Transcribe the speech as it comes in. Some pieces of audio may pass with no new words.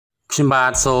ខ្ញុំបា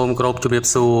ទសូមគោរពជម្រាប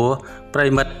សួរប្រិយ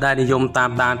មិត្តដែលនិយមតាម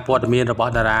ដានព័ត៌មានរប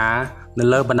ស់តារានៅ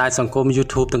លើបណ្ដាញសង្គម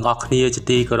YouTube ទាំងអស់គ្នាជា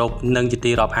ទីគោរពនិងជា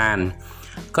ទីរាប់អាន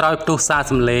ក្រោយផ្ទុះសារ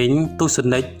សម្លេងទស្ស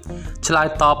និកឆ្លើយ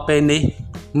តបពេលនេះ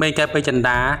មេកែពេចន្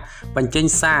ទាបញ្ចេញ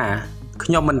សារខ្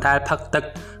ញុំមិនដែលផឹកទឹក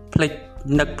ភ្លេច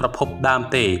នឹកប្រភពដើម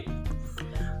ទេ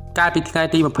កាលពីថ្ងៃ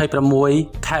ទី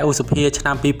26ខែឧសភាឆ្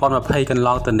នាំ2020កន្ល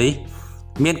ងទៅនេះ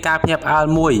មានការភ្ញាក់ផ្អើល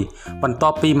មួយបន្ទា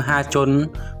ប់ពីមហាជន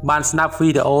បានស្ដាប់វី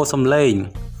ដេអូសំឡេង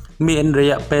មានរ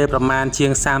យៈពេលប្រមាណជា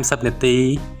ង30នាទី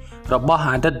របស់អ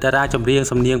តីតតារាចម្រៀង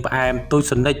សំនៀងផ្អែមទូច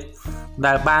សនិច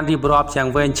ដែលបានរៀបរាប់យ៉ាង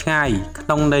វែងឆ្ងាយក្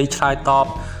នុងន័យឆ្លើយតប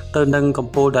ទៅនឹងកំ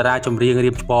ពូលតារាចម្រៀង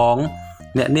រៀបច្បង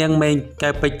អ្នកនាងមេងកែ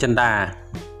ពេជ្រចិន្តា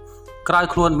ក្រោយ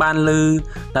ខ្លួនបានឮ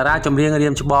តារាចម្រៀងរៀ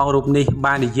បច្បងរូបនេះ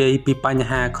បាននិយាយពីបញ្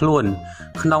ហាខ្លួន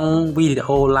ក្នុងវីដេ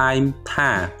អូ live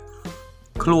ថា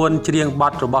ខ្លួនច្រៀងប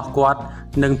ទរបស់គាត់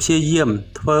និងព្យាយាម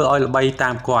ធ្វើឲ្យល្បីតា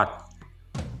មគាត់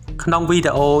ក្នុងវី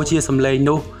ដេអូជាសំឡេង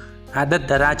នោះអតីត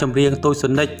តារាចម្រៀងទូចស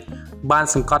និចបាន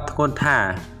សង្កត់ធ្ងន់ថា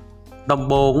ដំ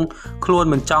បូងខ្លួន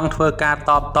មិនចង់ធ្វើការ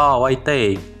តបតអ្វីទេ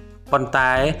ប៉ុន្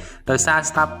តែដោយសារ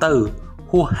ស្ដាប់ទៅ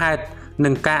ហួសហេតុនឹ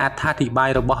ងការអត្ថាធិប្បាយ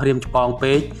របស់រៀមច្បង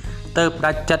ពេកទើប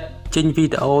ដាច់ចិត្តចេញវី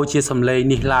ដេអូជាសំឡេង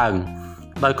នេះឡើង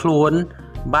ដោយខ្លួន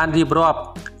បានរៀបរាប់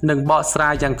និងបកស្រា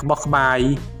យយ៉ាងក្បោះក្បាយ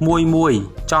មួយ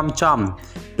ចំ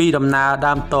ពីដំណើរ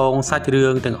ដើមតងសាច់រឿ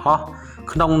ងទាំងអស់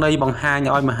ក្នុងន័យបង្ហាញ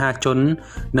ឲ្យមហាជន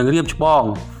និងរៀបច្បង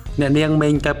អ្នកនាងមេ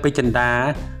ងកែពេជ្រចិន្តា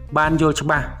បានយល់ច្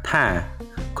បាស់ថា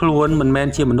ខ្លួនមិនមែន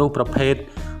ជាមនុស្សប្រភេទ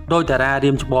ដោយតារារៀ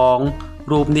បច្បង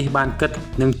រូបនេះបានគិត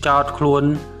និងចោទខ្លួន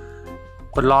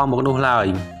កន្លងមកនោះឡើយ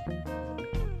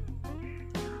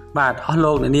បាទអស់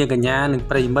លោកអ្នកនាងកញ្ញានិង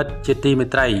ប្រិយមិត្តជាទីមេ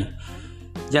ត្រី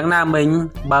យ៉ាងណាមិញ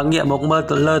បើងាកមកមើល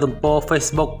ទៅលើទំព័រ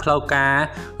Facebook ផ្លូវការ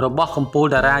របស់កំពូល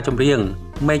តារាចម្រៀង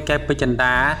មេងកែពេជ្រចិន្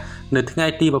តានៅថ្ងៃ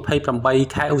ទី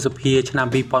28ខែឧសភាឆ្នាំ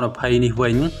2020នេះវិ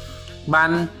ញបា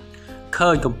នឃើ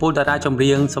ញកំពូលតារាចម្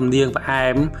រៀងសំនៀងផ្អែ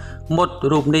មមុត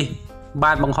រូបនេះ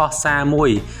បានបង្ហោះសារមួយ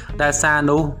ដែលសារ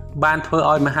នោះបានធ្វើ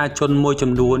ឲ្យមហាជនមួយ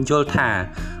ចំនួនយល់ថា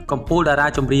កំពូលតារា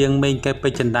ចម្រៀងមេងកែពេ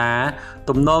ជ្រចិន្តា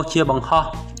ទំនងជាបង្ហោះ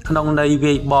ក្នុងន័យ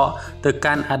វាយបកទៅ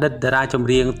កាន់អតីតតារាចម្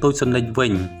រៀងទូចសនិចវិ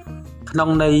ញក្នុង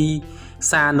ន័យ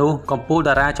សារនោះកំពូល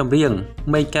តារាចម្រៀង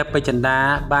មេងកែពេជ្រចិន្តា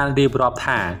បានរៀបរាប់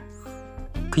ថា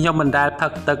ខ្ញុំមិនដែលផឹ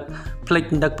កទឹកភ្លេច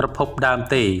នឹកប្រភពដើម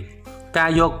ទេការ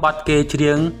យកបទគេច្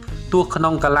រៀងទោះក្នុ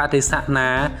ងកលៈទេសៈណា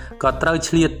ក៏ត្រូវ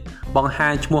ឆ្លៀតបង្ហា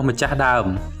ញឈ្មោះម្ចាស់ដើម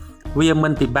វាមិ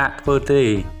នពិបាកធ្វើទេ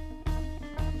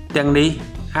ទាំងនេះ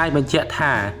អាចបញ្ជាក់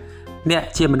ថាអ្នក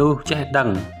ជាមនុស្សចេះដឹង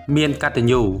មានកត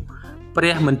ញ្ញូព្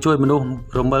រះមិនជួយមនុស្ស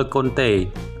រមើលគុណទេ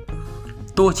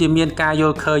ទោះជាមានការយ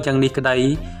ល់ឃើញយ៉ាងនេះក្តី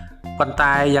ប៉ុន្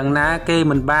តែយ៉ាងណាគេ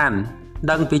មិនបាន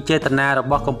ដឹងពីចេតនារ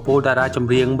បស់កំពូលតារាច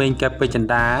ម្រៀងមេងកែពេជ្រចិន្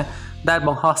តាដែលប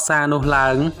ង្ហោះសារនោះឡើ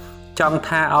ងចង់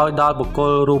ថាឲ្យដល់បុគ្គ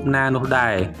លរូបណានោះដែ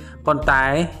រប៉ុន្តែ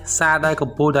សារដែលកំ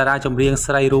ពូលតារាចម្រៀង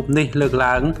ស្រីរូបនេះលើក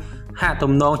ឡើងហាក់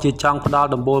ទំនងជាចង់ផ្ដល់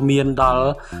ដំបូន្មានដល់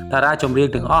តារាចម្រៀង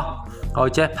ទាំងអស់ឲ្យ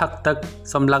ចេះផឹកទឹក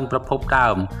សម្លឹងប្រភពដើ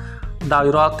មដោយ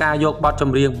រាល់ការយកបទច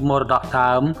ម្រៀងមរតក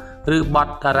ដើមឬបទ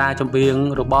តារាចម្រៀង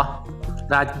របស់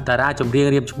តារាចម្រៀង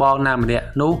រៀបច្បងណាម្នាក់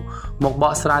នោះមកប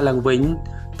កស្រាយឡើងវិញ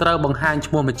ត្រូវបង្ហាញ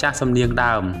ឈ្មោះម្ចាស់សំនៀង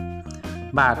ដើម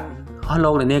បាទអស់លោ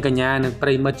កអ្នកនាងកញ្ញានិងប្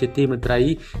រិយមិត្តជាទីមេត្រី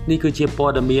នេះគឺជាព័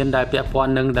ត៌មានដែលពាក់ព័ន្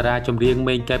ធនឹងតារាចម្រៀង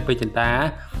មេងកែពេជ្រចិន្តា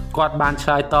គាត់បានឆ្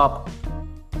លើយតប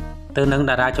ទៅនឹង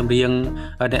តារាចម្រៀង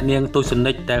អ្នកនាងទូចស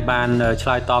និចដែលបានឆ្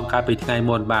លើយតបកាលពីថ្ងៃ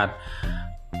មុនបាទ